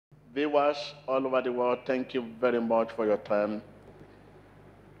Viewers all over the world, thank you very much for your time.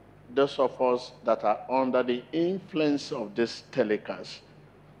 Those of us that are under the influence of this telecast,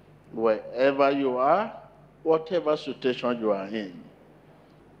 wherever you are, whatever situation you are in,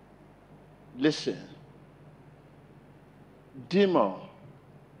 listen, demon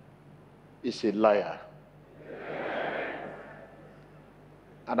is a liar.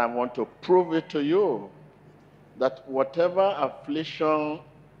 And I want to prove it to you that whatever affliction,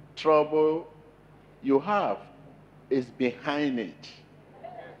 trouble you have is behind it.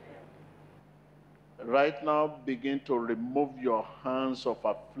 Right now, begin to remove your hands of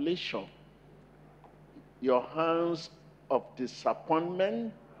affliction, your hands of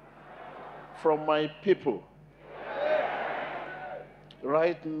disappointment from my people.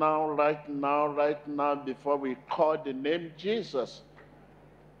 Right now, before we call the name Jesus,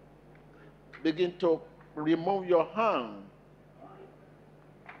 begin to remove your hand.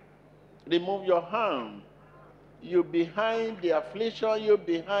 Remove your hand. You behind the affliction, you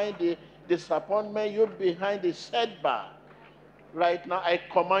behind the disappointment, you behind the setback. Right now, I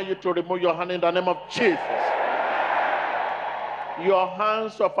command you to remove your hand in the name of Jesus. Your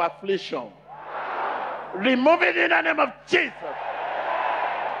hands of affliction. Remove it in the name of Jesus.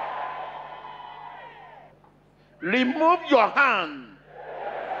 Remove your hand.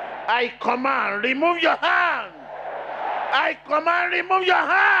 I command, remove your hand. I command, remove your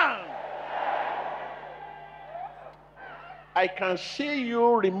hand. I can see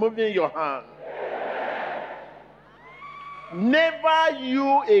you removing your hand. Never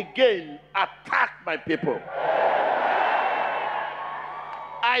you again attack my people.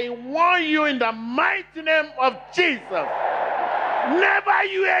 I warn you in the mighty name of Jesus. Never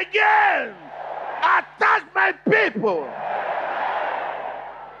you again attack my people.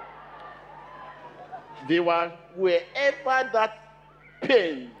 Viewer, wherever that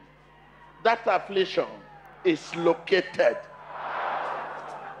pain, that affliction is located,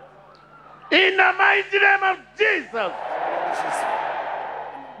 in the mighty name of Jesus,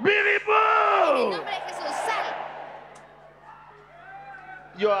 be removed.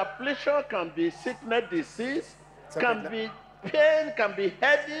 Your affliction can be sickness, disease, can be pain, can be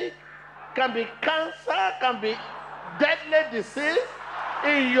headache, can be cancer, can be deadly disease,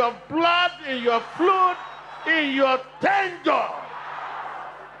 in your blood, in your fluid, in your tendon.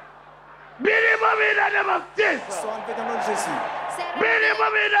 Be removed in the name of Jesus. Be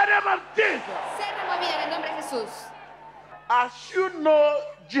removed in the name of Jesus. As you know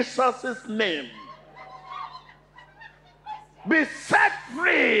Jesus' name, be set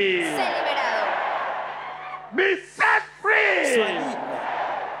free. Be set free.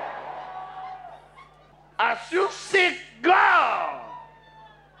 As you seek God,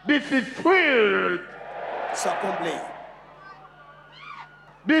 be fulfilled.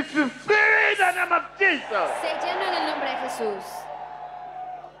 Be fulfilled in the name of Jesus.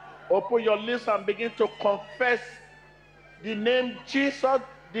 Open your lips and begin to confess the name Jesus,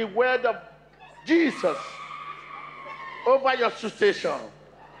 the word of Jesus over your situation.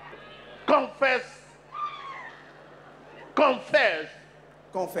 Confess. Confess.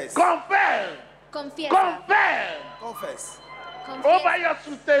 Confess. Confess. Confiesa. Confess. Confess. Over your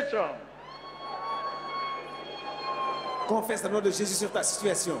situation. Confesse le nom de Jésus sur ta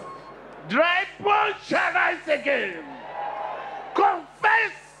situation. Dry bones shall rise again.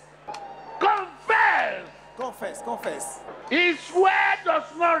 Confess. Confess. Confesse, confesse. His word does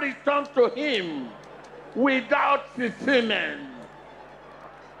not return to him without fulfillment.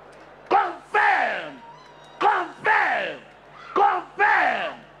 Confirm. Confirm.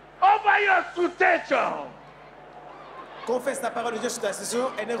 Confirm. Over your situation. Confesse la parole de Dieu sur ta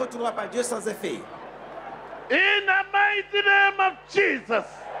situation et ne retournera pas Dieu sans effet. In the mighty name of Jesus.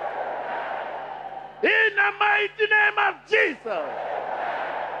 In the mighty name of Jesus.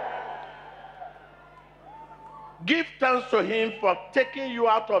 Give thanks to him for taking you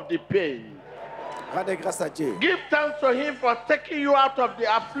out of the pain. Rendez grâce à Dieu. Give thanks to him for taking you out of the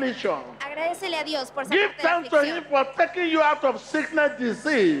affliction. Agradecele a Dios por Give sacarte de thanks to him aflicción. for taking you out of sickness,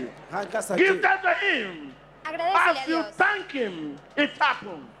 disease. Rends grâce à Give Dieu. thanks to him. Agradecele a As you Dios. thank him, it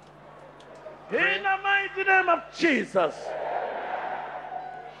happened. In the mighty name of Jesus,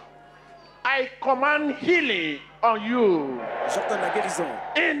 I command healing on you. J'ordonne la guérison.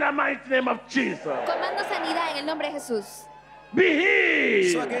 In the mighty name of Jesus. Comando sanidad en el nombre de Jesús. Be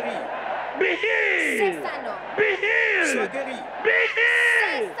healed. Sois guéri. Be Sé healed. sano. Be healed. Sois guéri. Be Sé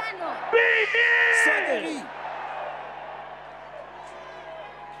healed. sano. Be Sois healed. guéri.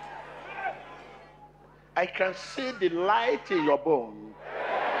 I can see the light in your bone.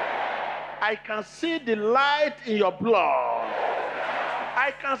 I can see the light in your blood.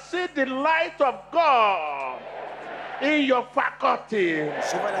 I can see the light of God in your faculty.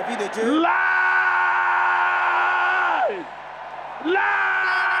 Je vois la vie de Dieu. Light! Puedo ver Light!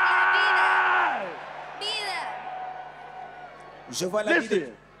 la vida. Je vois la vie de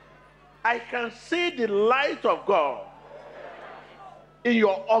Listen, I can see the light of God in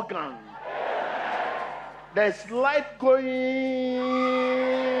your organ. There's light going.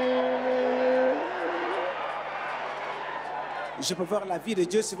 Je peux voir la vie de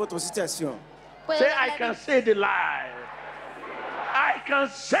Dieu sur votre situation. Puedo Say, ver I la can vida. see the light. I can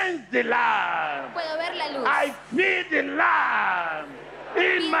sense the light. Puedo ver la luz. I feel the light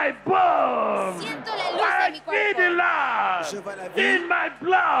in my bones. Siento la luz I en mi feel the cuerpo. light Je vois la vie in my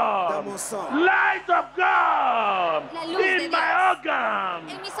blood. dans mon sang. Light of God La luz de in my Dios. organ.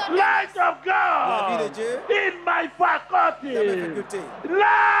 En mis órganos. Light of La vie de God Dieu in my faculty. dans mes facultés. Light.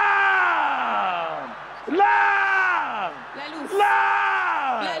 Light. La luz.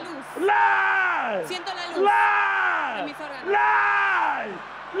 Light. La luz. Light. Siento la luz Light. en mis órganos. Light.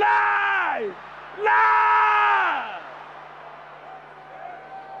 Light. Light.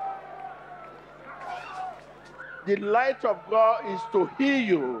 The light of God is to heal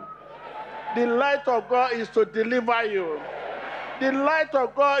you. The light of God is to deliver you. The light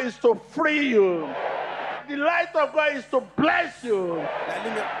of God is to free you. The light of God is to bless you. La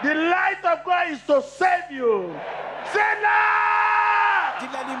lumière. The light of God is to save you. C'est là! Dis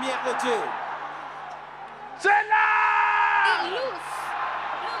la lumière de Dieu. C'est là! Di luz.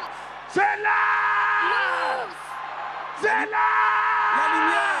 Luz. C'est là! Luz. C'est là! La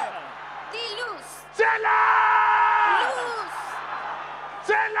lumière. Di luz. C'est là! Luz.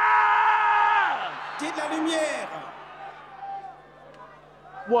 C'est là! Dis la lumière.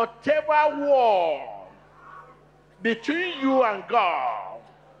 Whatever war between you and God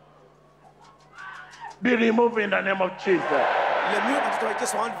be removed in the name of Jesus. Les murs d'autorité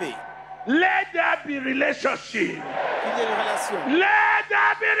sont enlevés. Let there be relationship. Il y a une relation. Let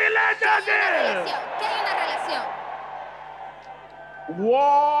there be Que hay una relationship. relación. Que hay una relación.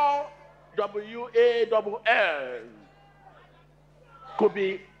 War, W-A-L-L, could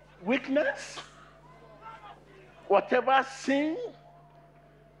be weakness, whatever sin,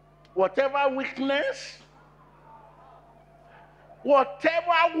 whatever weakness,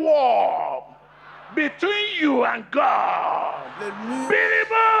 whatever war between you and God, Le mur be entre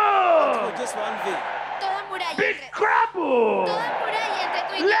removed, Dieu soit enlevé. Toda muralla be entre, crumbled. toda muralla entre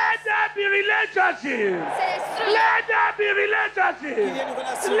tú y Dios Let there be relationship. se destruye. Let there be Il y a relationship. une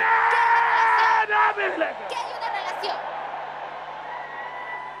relation. Let there be relationship. Que hay una relación.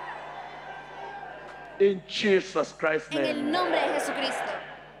 In Jesus Christ's En el name. nombre de Jesucristo.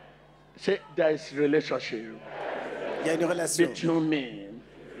 Say there is relationship Il y a une relation. between me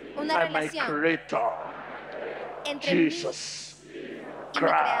Una and my relación Creator, entre mí Jesus y mi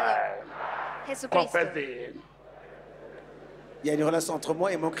Christ. Creador, Jesucristo. Confess it. Il y a une relation entre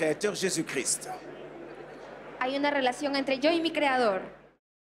moi et mon Créateur Jésus-Christ. Hay una relación entre yo y mi Creador.